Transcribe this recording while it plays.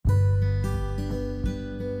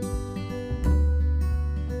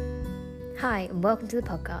Hi, and welcome to the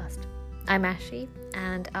podcast. I'm Ashley,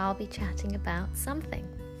 and I'll be chatting about something.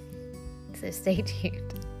 So stay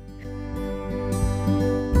tuned.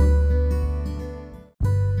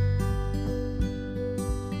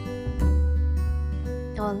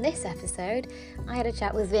 On this episode, I had a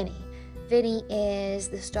chat with Vinny. Vinny is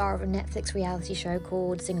the star of a Netflix reality show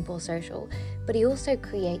called Singapore Social, but he also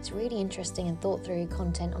creates really interesting and thought-through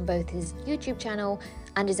content on both his YouTube channel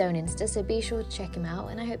and his own Insta, so be sure to check him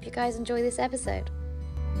out, and I hope you guys enjoy this episode.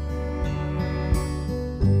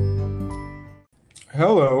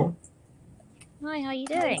 Hello. Hi, how are you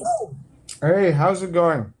doing? Hey, how's it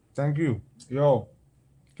going? Thank you. Yo,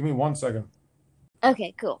 give me 1 second.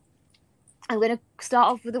 Okay, cool. I'm going to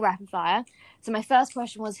start off with a rapid fire. So my first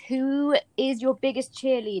question was, who is your biggest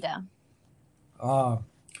cheerleader?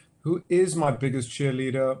 Who is my biggest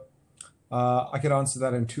cheerleader? I could answer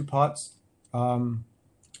that in two parts.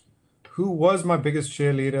 Who was my biggest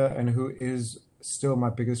cheerleader and who is still my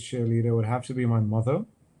biggest cheerleader would have to be my mother.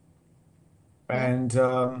 Yeah.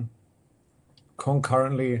 And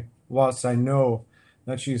concurrently, whilst I know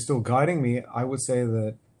that she is still guiding me, I would say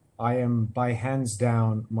that I am by hands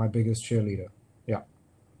down my biggest cheerleader. Yeah.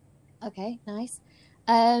 Okay, nice.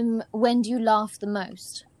 When do you laugh the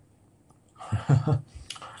most?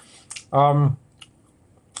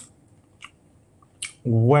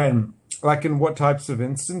 When? Like in what types of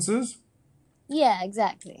instances? Yeah,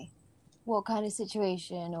 exactly. What kind of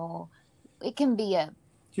situation, or it can be a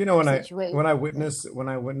You know, situation. when I witness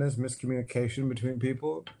miscommunication between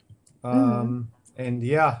people, Mhm. and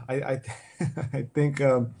yeah, I I think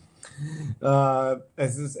as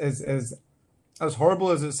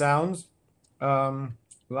horrible as it sounds,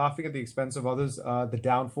 laughing at the expense of others, the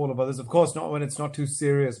downfall of others. Of course, not when it's not too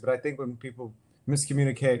serious, but I think when people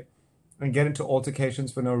miscommunicate and get into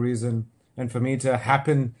altercations for no reason, and for me to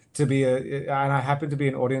happen to be and I happen to be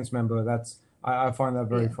an audience member, I find that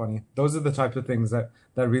very Yeah. funny. Those are the types of things that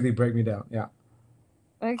really break me down. Yeah.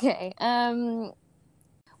 Okay.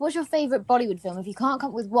 What's your favorite Bollywood film? If you can't come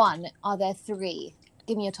up with one, are there three?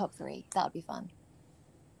 Give me your top three. That would be fun.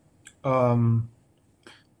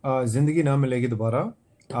 Zindagi Na Milegi Dobara,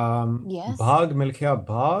 Yes. Bhag Milkya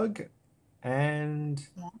Bhag, and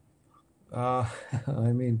Yeah.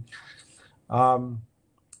 I mean, um,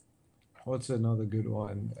 what's another good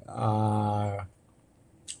one?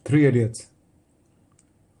 Three Idiots.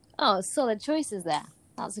 Oh, solid choices there.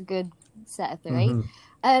 That's a good set of three. hmm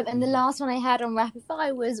And the last one I had on rapid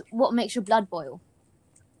fire was, what makes your blood boil?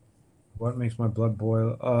 What makes my blood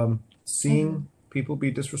boil? Seeing people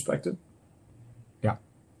be disrespected. Yeah.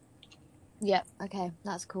 Yep. Okay,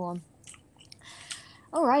 that's cool.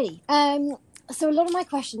 Alrighty. So a lot of my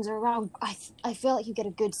questions are around. I feel like you get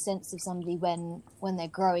a good sense of somebody when they're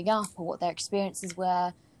growing up or what their experiences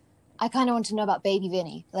were. I kind of want to know about baby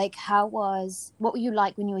Vinny. Like, what were you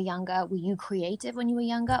like when you were younger? Were you creative when you were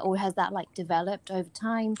younger, or has that like developed over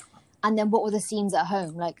time? And then what were the scenes at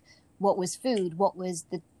home? Like, what was food? What was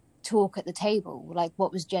the talk at the table? Like,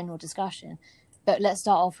 what was general discussion? But let's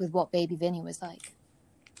start off with what baby Vinny was like.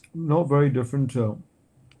 Not very different to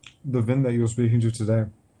the Vin that you're speaking to today.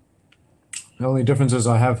 The only difference is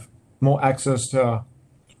I have more access to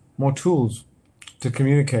more tools to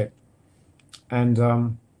communicate, and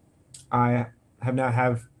I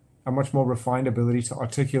have a much more refined ability to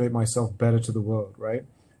articulate myself better to the world, right?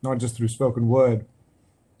 Not just through spoken word,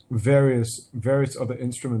 various other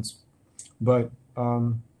instruments, but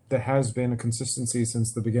there has been a consistency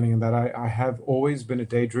since the beginning in that I have always been a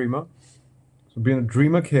daydreamer. So being a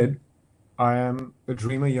dreamer kid, I am a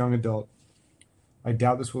dreamer young adult. I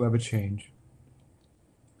doubt this will ever change.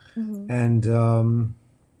 Mm-hmm. And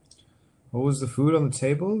what was the food on the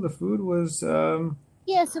table? The food was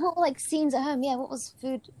Yeah, so what were like scenes at home? Yeah, what was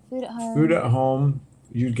food at home? food at home.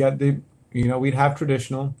 You'd get we'd have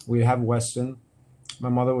traditional, we'd have Western. My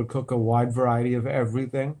mother would cook a wide variety of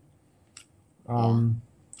everything. Um,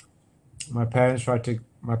 my parents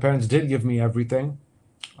did give me everything.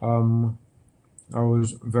 Um, I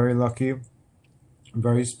was very lucky,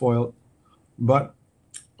 very spoiled, but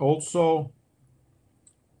also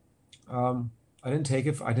I didn't take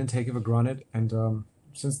it. I didn't take it for granted, and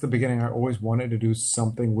since the beginning, I always wanted to do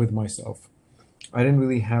something with myself. I didn't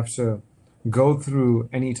really have to go through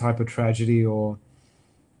any type of tragedy or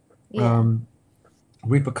Yeah.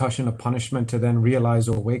 repercussion or punishment to then realize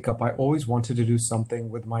or wake up. I always wanted to do something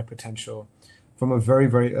with my potential from a very,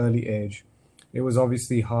 very early age. It was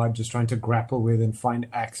obviously hard just trying to grapple with and find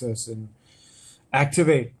access and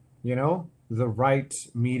activate, the right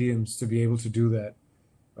mediums to be able to do that.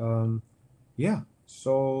 Yeah,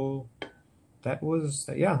 so that was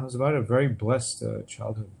about a very blessed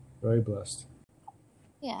childhood. Very blessed.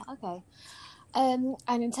 Yeah, okay. And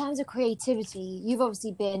in terms of creativity, you've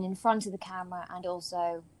obviously been in front of the camera and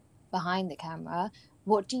also behind the camera.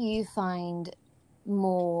 What do you find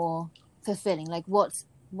more fulfilling? Like, what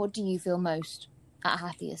do you feel most at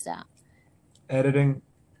happiest at? Editing,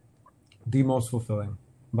 the most fulfilling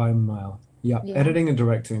by a mile. Yeah, Yeah. editing and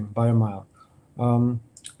directing by a mile. Um,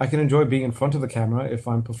 I can enjoy being in front of the camera if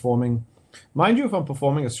I'm performing. Mind you, if I'm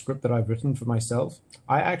performing a script that I've written for myself,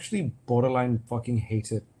 I actually borderline fucking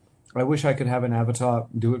hate it. I wish I could have an avatar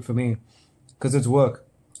do it for me because it's work.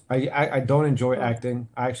 I don't enjoy Right. acting.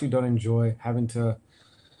 I actually don't enjoy having to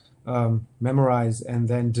memorize and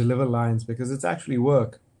then deliver lines because it's actually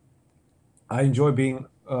work. I enjoy being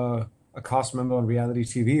a cast member on reality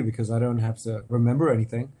TV because I don't have to remember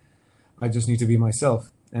anything. I just need to be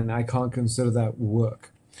myself, and I can't consider that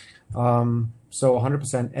work. So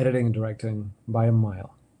 100% editing and directing by a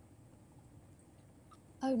mile.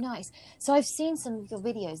 Oh, nice. So I've seen some of your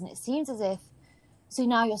videos, and it seems as if. So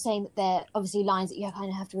now you're saying that they're obviously lines that you kind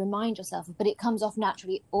of have to remind yourself of, but it comes off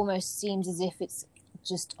naturally. It almost seems as if it's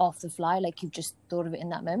just off the fly, like you've just thought of it in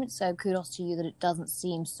that moment. So kudos to you that it doesn't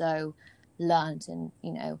seem so learned and,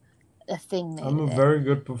 a thing made I'm of a it. very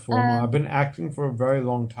good performer. I've Um, been acting for a very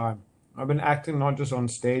long time. I've been acting not just on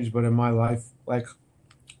stage, but in my life. Like,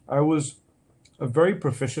 I was a very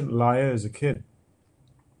proficient liar as a kid.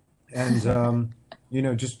 And,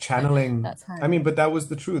 just channeling. that's I mean, handy. but that was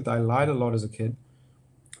the truth. I lied a lot as a kid.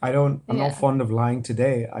 I'm not Yeah. fond of lying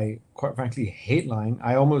today. I quite frankly hate lying.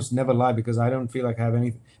 I almost never lie because I don't feel like I have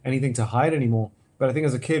anything to hide anymore. But I think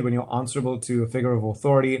as a kid, when you're answerable to a figure of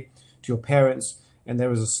authority, to your parents, and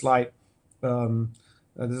um,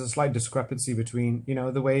 there's a slight discrepancy between,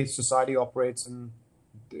 the way society operates and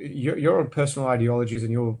your own personal ideologies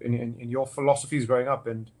and your philosophies growing up,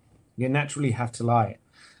 and you naturally have to lie.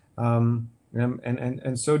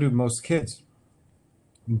 And so do most kids.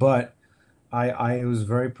 But I was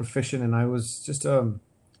very proficient and I was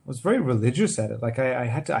very religious at it. Like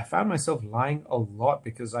I found myself lying a lot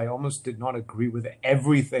because I almost did not agree with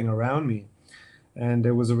everything around me. And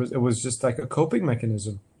it was just like a coping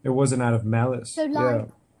mechanism. It wasn't out of malice. So Yeah.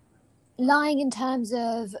 lying in terms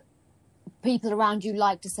of people around you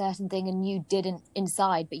liked a certain thing and you didn't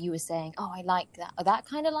inside, but you were saying, "Oh, I like that." Are that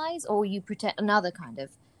kind of lies, or you pretend another kind of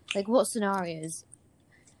like what scenarios?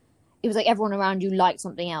 It was like everyone around you liked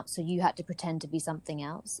something else, so you had to pretend to be something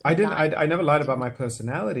else I and didn't lie. I never lied about my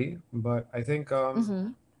personality, but I think Mm-hmm.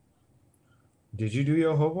 did you do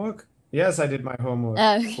your homework? Yes, I did my homework.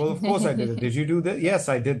 Oh, Well, of course I did it. Did you do that? Yes,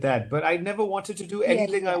 I did that. But I never wanted to do yeah,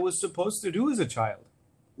 anything I yeah, was supposed to do as a child.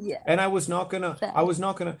 yeah. And I Fair. was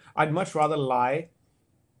not gonna, I'd much rather lie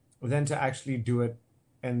than to actually do it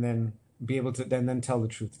and then be able to then tell the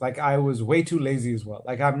truth. Like I was way too lazy as well.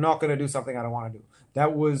 Like I'm not gonna do something I don't want to do.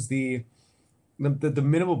 That was the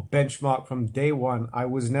minimal benchmark from day one. I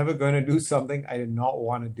was never going to do something I did not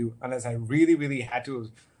want to do unless I really, really had to. If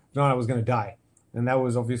not, I was going to die. And that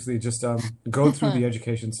was obviously just go through the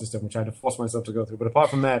education system, which I had to force myself to go through. But apart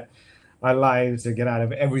from that, I lied to get out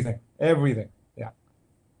of everything. Everything. Yeah.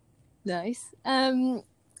 Nice.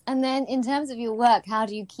 And then in terms of your work, how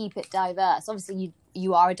do you keep it diverse? Obviously,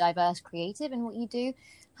 you are a diverse creative in what you do.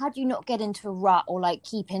 How do you not get into a rut or like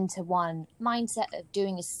keep into one mindset of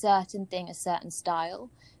doing a certain thing, a certain style?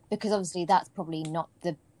 Because obviously, that's probably not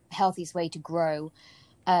the healthiest way to grow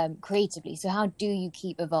creatively. So, how do you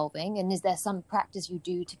keep evolving? And is there some practice you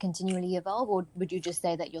do to continually evolve, or would you just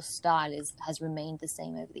say that your style has remained the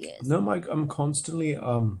same over the years? No, Mike, I'm constantly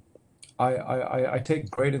I take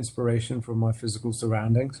great inspiration from my physical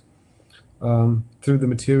surroundings, through the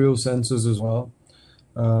material senses as well,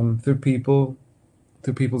 through people,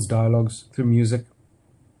 through people's dialogues, through music,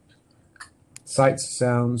 sights,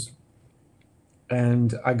 sounds,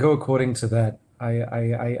 and I go according to that.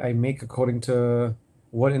 I make according to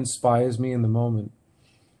what inspires me in the moment.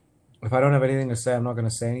 If I don't have anything to say, I'm not going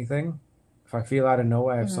to say anything. If I feel out of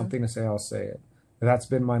nowhere, I have Mm-hmm. something to say, I'll say it. That's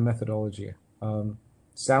been my methodology.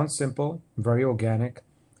 Sounds simple, very organic.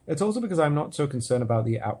 It's also because I'm not so concerned about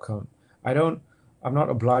the outcome. I don't, I'm not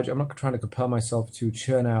obliged, I'm not trying to compel myself to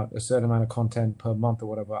churn out a certain amount of content per month or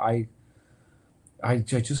whatever. I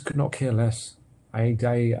just could not care less. I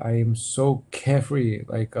am so carefree.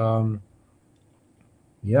 Like,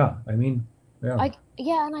 yeah, I mean, yeah.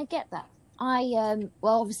 Yeah, and I get that.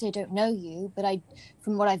 Well, obviously I don't know you, but I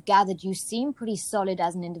from what I've gathered, you seem pretty solid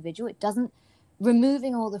as an individual. It doesn't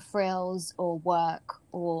removing all the frills or work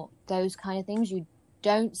or those kind of things, you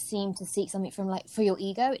don't seem to seek something from like for your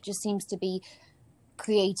ego. It just seems to be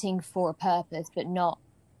creating for a purpose, but not,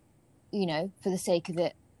 for the sake of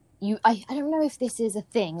it. I don't know if this is a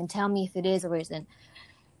thing, and tell me if it is or isn't.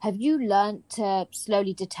 have you learned to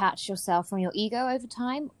slowly detach yourself from your ego over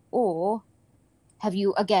time, or have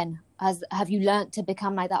you learned to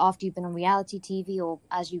become like that after you've been on reality TV or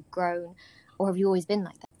as you've grown, or have you always been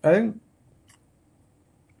like that?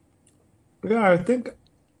 I think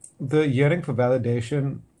the yearning for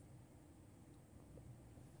validation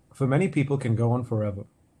for many people can go on forever.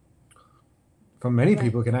 For many Right.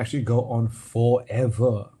 people, can actually go on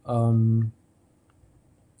forever.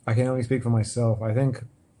 I can only speak for myself. I think,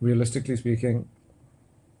 realistically speaking,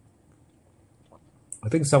 I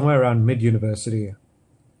think somewhere around mid-university,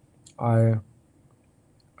 I,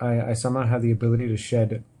 I somehow had the ability to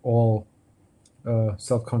shed all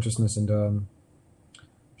self-consciousness and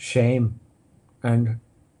shame and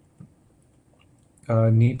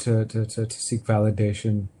need to seek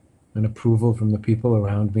validation and approval from the people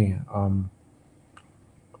around me.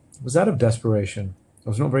 It was out of desperation. I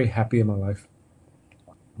was not very happy in my life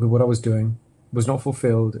with what I was doing. Was not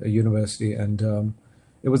fulfilled at university, and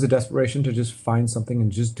it was a desperation to just find something and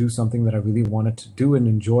just do something that I really wanted to do and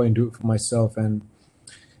enjoy and do it for myself. And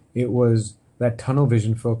it was that tunnel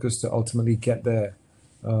vision focus to ultimately get there.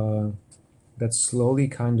 That slowly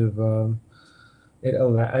kind of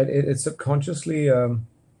it subconsciously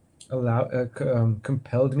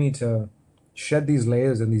compelled me to shed these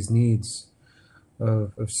layers and these needs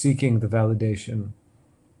of seeking the validation,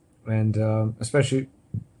 and especially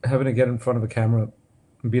having to get in front of a camera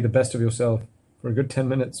and be the best of yourself for a good 10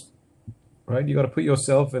 minutes, right? You got to put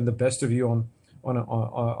yourself and the best of you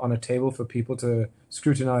on a table for people to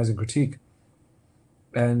scrutinize and critique,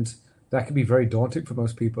 and that can be very daunting for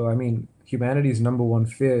most people. I mean, humanity's number one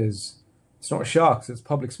fear is, it's not sharks, it's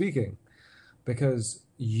public speaking, because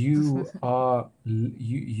you're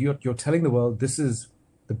telling the world, this is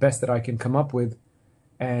the best that I can come up with,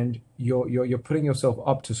 and you're putting yourself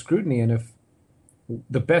up to scrutiny. And if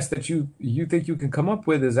the best that you think you can come up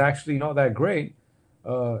with is actually not that great,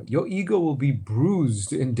 your ego will be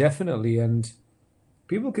bruised indefinitely, and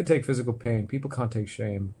people can take physical pain. People can't take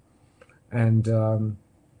shame, and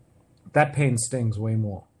that pain stings way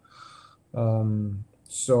more.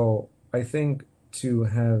 So I think, to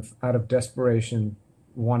have, out of desperation,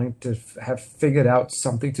 wanting to have figured out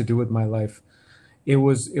something to do with my life, it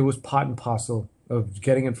was part and parcel of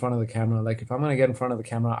getting in front of the camera. Like, if I'm going to get in front of the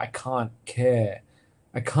camera, I can't care.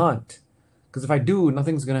 I can't. Because if I do,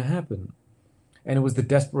 nothing's going to happen. And it was the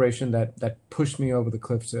desperation that pushed me over the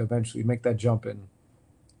cliff to eventually make that jump and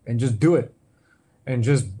just do it. And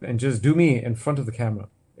just do me in front of the camera.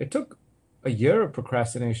 It took a year of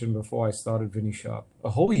procrastination before I started Vinny Sharp. A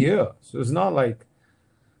whole year. So it's not like,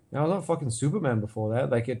 I was not fucking Superman before that.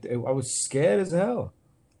 Like, I was scared as hell.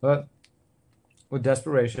 But with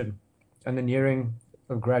desperation and the nearing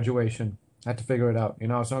of graduation, I had to figure it out. I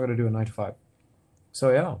was not going to do a 9 to 5. So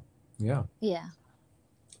yeah. Yeah.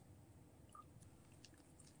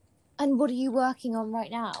 And what are you working on right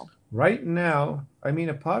now? Right now, I mean,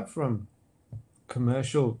 apart from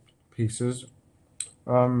commercial pieces,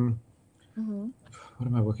 what am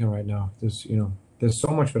I working on right now? There's so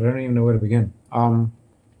much, but I don't even know where to begin.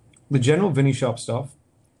 The general Vinny Sharp stuff.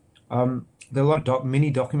 There are a lot of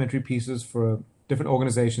mini documentary pieces for different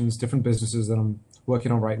organizations, different businesses that I'm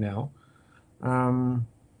working on right now.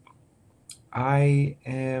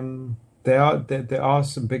 There are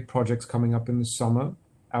some big projects coming up in the summer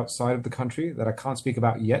outside of the country that I can't speak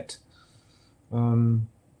about yet.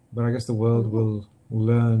 But I guess the world will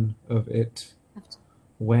learn of it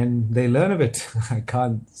when they learn of it. I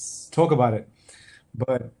can't talk about it,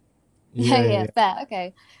 but Yeah, fair.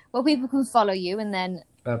 Okay. Well, people can follow you and then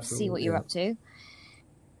absolutely, see what you're up to.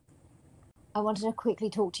 I wanted to quickly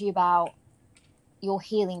talk to you about your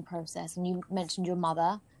healing process, and you mentioned your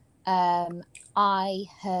mother.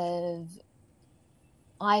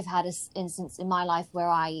 I've had an instance in my life where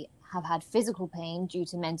I have had physical pain due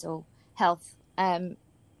to mental health. And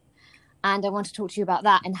I want to talk to you about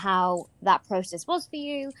that and how that process was for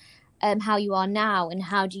you, how you are now, and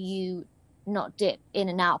how do you not dip in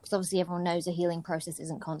and out? Because obviously everyone knows a healing process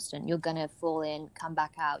isn't constant. You're going to fall in, come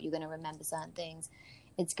back out. You're going to remember certain things.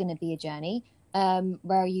 It's going to be a journey.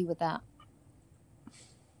 Where are you with that?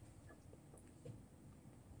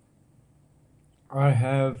 I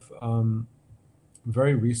have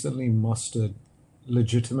very recently mustered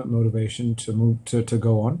legitimate motivation to move to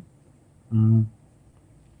go on,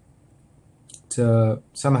 to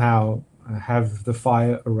somehow have the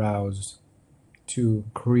fire aroused to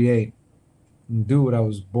create and do what I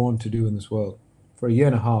was born to do in this world. For a year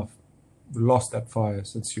and a half, lost that fire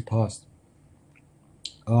since she passed.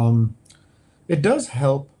 It does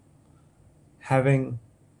help having,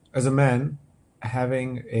 as a man,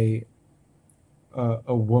 having a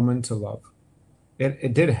woman to love,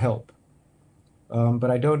 it did help.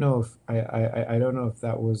 But I don't know if I don't know if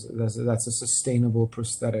that's a sustainable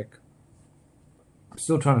prosthetic. I'm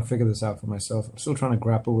still trying to figure this out for myself. I'm still trying to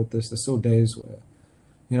grapple with this. There's still days where,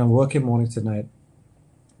 I'm working morning to night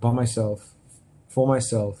by myself, for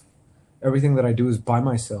myself. Everything that I do is by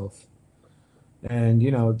myself. And,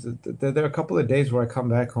 there are a couple of days where I come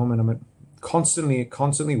back home and I'm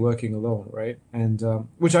constantly working alone, right? And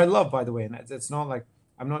which I love, by the way. And it's not like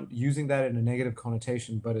I'm not using that in a negative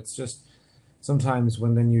connotation, but it's just sometimes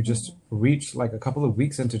when then you just reach like a couple of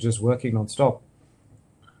weeks into just working nonstop,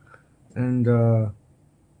 and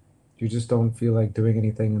you just don't feel like doing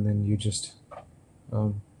anything, and then you just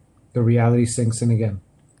um, the reality sinks in again.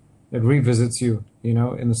 It revisits you,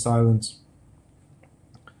 in the silence,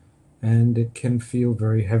 and it can feel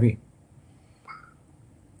very heavy.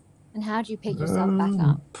 And how do you pick yourself back Um,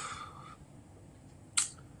 up?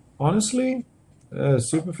 Honestly,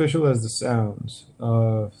 superficial as this sounds,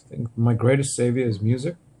 I think my greatest savior is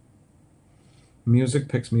music. Music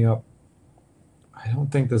picks me up. I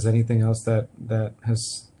don't think there's anything else that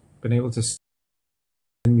has been able to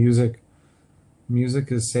in music. Music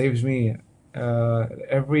has saved me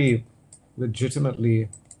every legitimately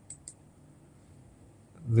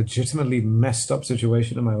legitimately messed up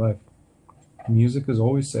situation in my life. Music has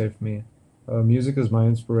always saved me. Music is my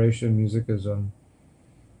inspiration. Music is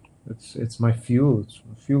it's my fuel. It's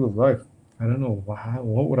the fuel of life. I don't know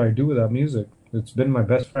what would I do without music. It's been my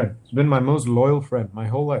best friend. It's been my most loyal friend my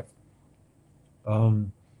whole life.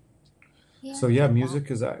 Um, Yeah, so I yeah, get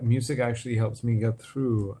that. music actually helps me get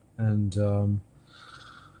through, and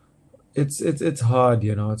it's hard,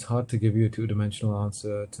 It's hard to give you a two-dimensional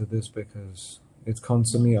answer to this because it's Yeah,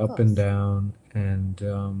 constantly of up and course. down, and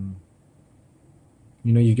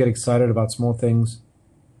you get excited about small things,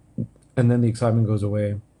 and then the excitement goes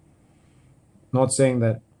away. Not saying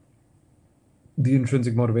that the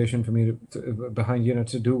intrinsic motivation for me behind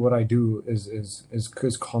to do what I do is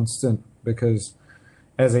constant, because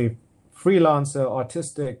as a freelancer,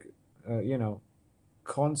 artistic,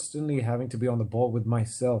 constantly having to be on the ball with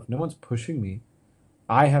myself. No one's pushing me.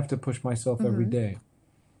 I have to push myself every Hmm. day.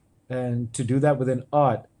 And to do that within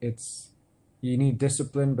art, you need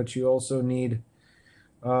discipline, but you also need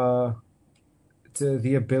uh,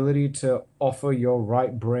 the ability to offer your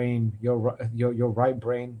right brain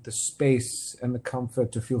the space and the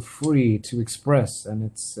comfort to feel free to express, and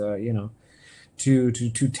it's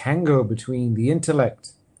to tango between the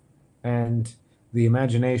intellect and the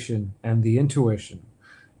imagination and the intuition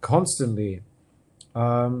constantly,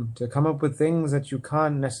 to come up with things that you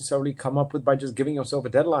can't necessarily come up with by just giving yourself a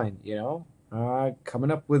deadline,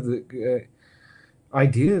 coming up with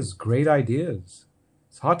ideas, great ideas.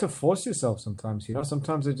 It's hard to force yourself sometimes,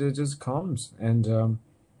 sometimes it just comes. And I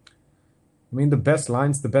mean, the best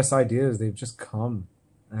lines, the best ideas, they've just come.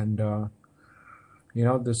 And,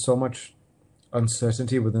 there's so much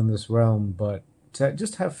uncertainty within this realm, but to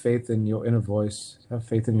just have faith in your inner voice, have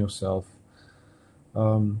faith in yourself.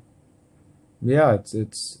 Um, yeah,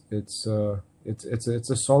 it's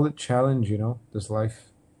a solid challenge, this life.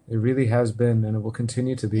 It really has been, and it will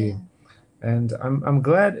continue to be. Yeah. And I'm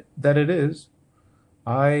glad that it is.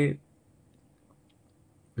 I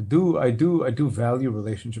I do value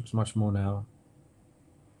relationships much more now.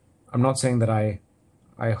 I'm not saying that I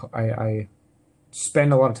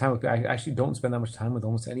spend a lot of time with. I actually don't spend that much time with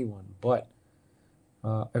almost anyone, but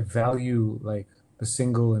I value like the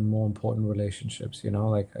single and more important relationships.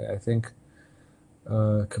 Like I think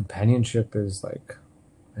companionship is like,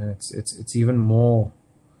 and it's even more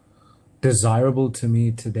desirable to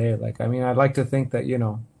me today. Like, I mean, I'd like to think that,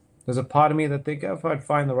 there's a part of me that think if I'd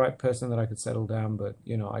find the right person that I could settle down, but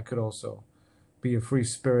I could also be a free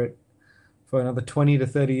spirit for another 20 to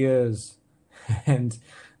 30 years and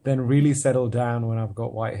then really settle down when I've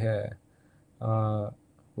got white hair. Uh,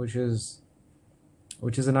 which is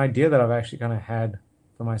an idea that I've actually kind of had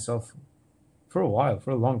for myself for a while,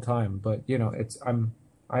 for a long time. But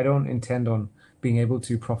I don't intend on being able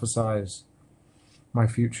to prophesize my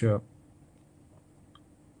future.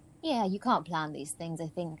 Yeah, you can't plan these things. I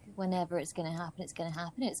think whenever it's going to happen, it's going to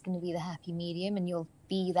happen. It's going to be the happy medium, and you'll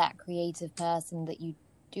be that creative person that you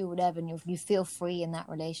do whatever, and you feel free in that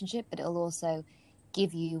relationship. But it'll also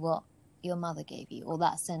give you what your mother gave you, or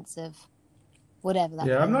that sense of whatever that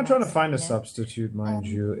Yeah, I'm feeling not trying to was. find a substitute, mind Um,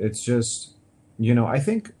 you. It's just, I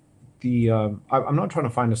think I'm not trying to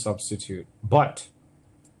find a substitute, but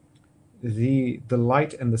the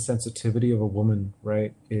light and the sensitivity of a woman,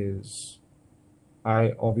 right, is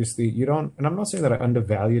I obviously you don't, and I'm not saying that I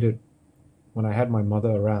undervalued it when I had my mother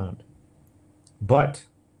around, but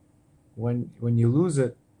when you lose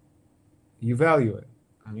it, you value it.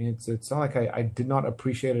 I mean, it's not like I did not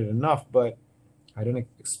appreciate it enough, but I didn't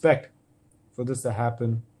expect for this to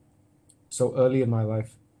happen so early in my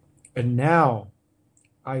life. And now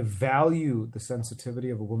I value the sensitivity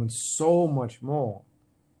of a woman so much more,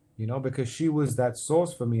 because she was that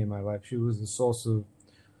source for me in my life. She was the source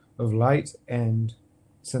of light and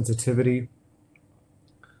sensitivity.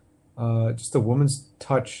 Just a woman's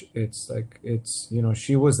touch. It's like,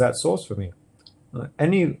 she was that source for me.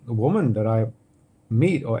 Any woman that I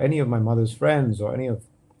meet, or any of my mother's friends, or any of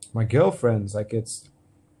my girlfriends, like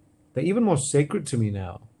they're even more sacred to me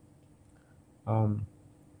now. Um,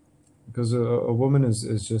 because a woman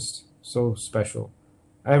is just so special.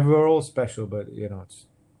 We're all special, but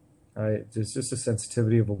it's just the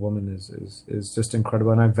sensitivity of a woman is just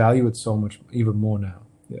incredible, and I value it so much even more now.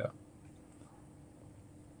 Yeah.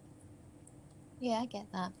 Yeah, I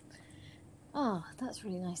get that. Oh, that's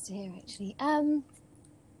really nice to hear, actually. And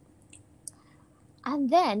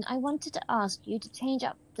then I wanted to ask you to change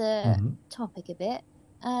up the hmm topic a bit.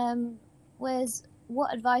 Was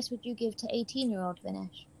what advice would you give to 18-year-old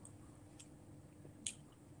Vinesh?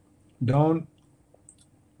 Don't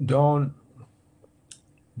don't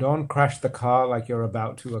don't crash the car like you're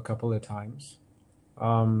about to a couple of times.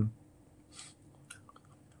 Um,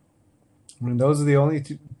 I mean, those are the only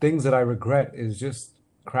two things that I regret is just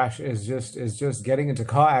is just getting into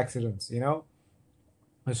car accidents.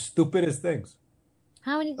 The stupidest things.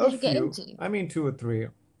 How many did A you get few, into? I mean, two or three.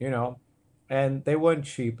 You know, and they weren't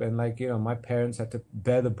cheap, and like my parents had to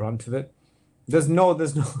bear the brunt of it. There's no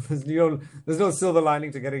silver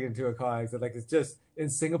lining to getting into a car accident. Like, it's just in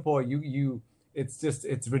Singapore,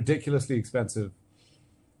 it's ridiculously expensive.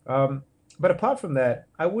 Um, but apart from that,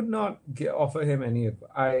 I would not offer him any.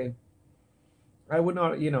 I would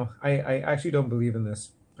not. I actually don't believe in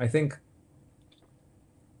this. I think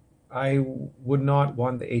I would not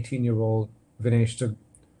want the 18-year-old Vinesh to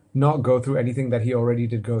not go through anything that he already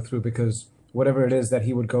did go through, because whatever it is that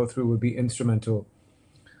he would go through would be instrumental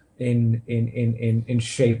in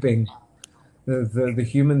shaping the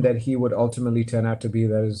human that he would ultimately turn out to be.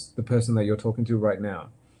 That is the person that you're talking to right now.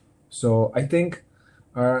 So I think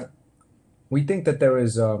uh, we think that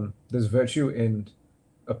there's virtue in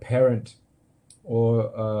a parent,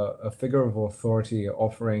 or a figure of authority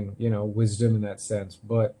offering wisdom in that sense.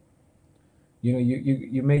 But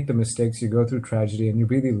you make the mistakes, you go through tragedy, and you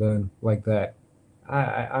really learn like that.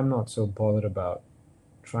 I'm not so bothered about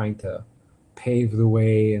trying to pave the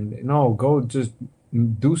way, and no, go just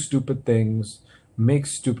do stupid things, make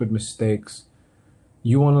stupid mistakes.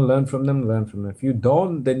 You want to learn from them, learn from them. If you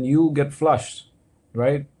don't, then you get flushed,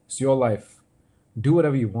 right? It's your life. Do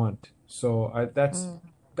whatever you want. So Mm,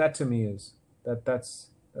 that to me is that's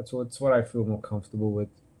what I feel more comfortable with.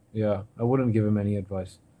 Yeah, I wouldn't give him any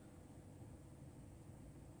advice.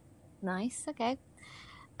 nice. Okay.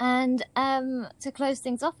 And to close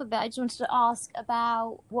things off a bit, I just wanted to ask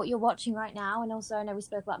about what you're watching right now, and also I know we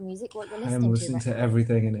spoke about music, what you're I am listening to listening right to now.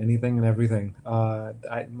 everything and anything and everything.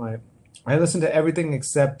 I listen to everything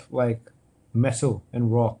except like metal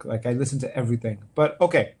and rock. Like, I listen to everything. But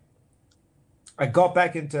okay, I got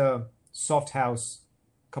back into soft house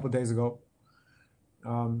a couple of days ago.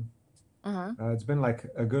 Um, Uh-huh. it's been like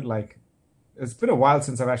a good like it's been a while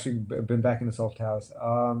since I've actually been back into soft house.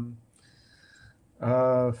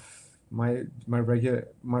 Uh, my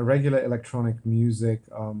regular electronic music.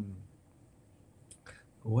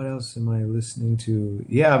 What else am I listening to?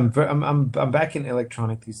 Yeah, I'm back in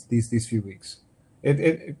electronic these few weeks.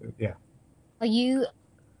 Yeah. Are you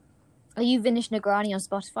are you Vinesh Nagrani on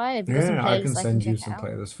Spotify? Have you got some Yeah, I can playlists I can send you check some out?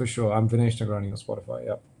 playlists for sure. I'm Vinesh Nagrani on Spotify.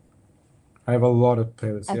 Yep. I have a lot of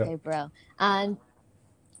playlists. Yep. Okay, bro.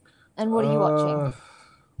 And what are you watching? Uh,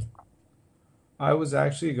 I was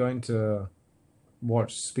actually going to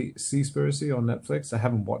watch Seaspiracy on Netflix. I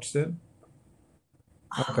haven't watched it.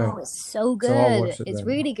 Okay, Oh, it's so so I'll good. watch it It's then.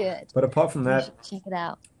 really good. But apart from You that, should check it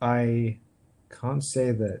out. I can't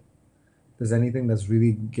say that there's anything that's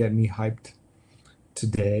really get me hyped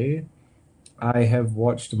today. I have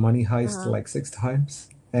watched Money Heist Uh-huh. like 6 times,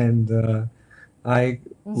 and I,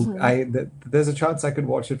 Hmm. there's a chance I could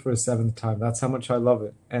watch it for a seventh time. That's how much I love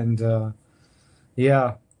it. And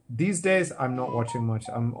yeah, these days I'm not watching much.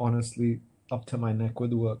 I'm honestly up to my neck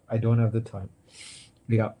with work. I don't have the time.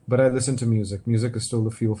 Yeah, but I listen to music. Music is still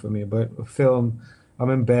the fuel for me. But film, I'm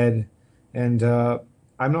in bed, and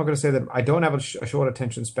I'm not going to say that I don't have a short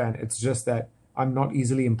attention span. It's just that I'm not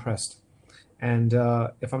easily impressed. And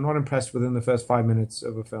if I'm not impressed within the first 5 minutes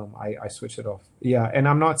of a film, I switch it off. Yeah, and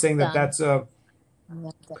I'm not saying that Done. that's Yeah,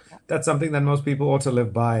 I get that. that's something that most people ought to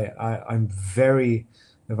live by. I'm very,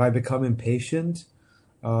 if I become impatient,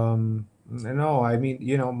 No, I mean,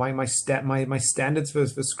 my standards for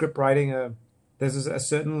script writing, there's a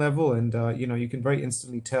certain level, and you can very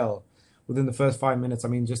instantly tell within the first 5 minutes. I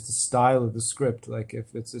mean, just the style of the script, like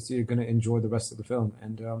if it's you're going to enjoy the rest of the film.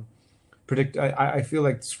 And predict. I feel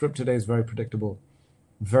like the script today is very predictable,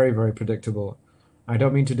 very very predictable. I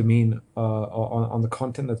don't mean to demean on the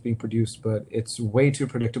content that's being produced, but it's way too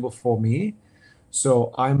predictable for me.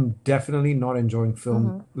 So I'm definitely not enjoying film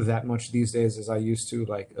Mm-hmm. that much these days as I used to,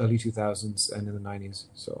 like early 2000s and in the 90s.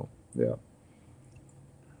 So yeah.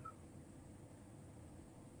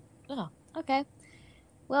 Oh, okay.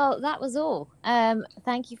 Well, that was all.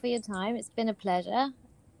 Thank you for your time. It's been a pleasure.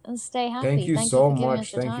 And stay Thank happy. you Thank you so for giving much.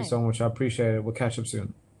 us your Thank you so time. much. I appreciate it. We'll catch up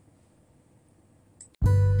soon.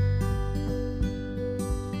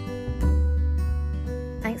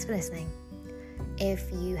 Thanks for listening.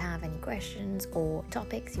 If you have any questions or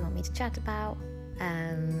topics you want me to chat about,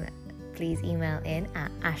 please email in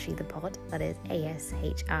at ashithepod, that is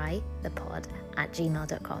ASHI, the pod,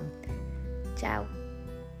 @gmail.com. Ciao.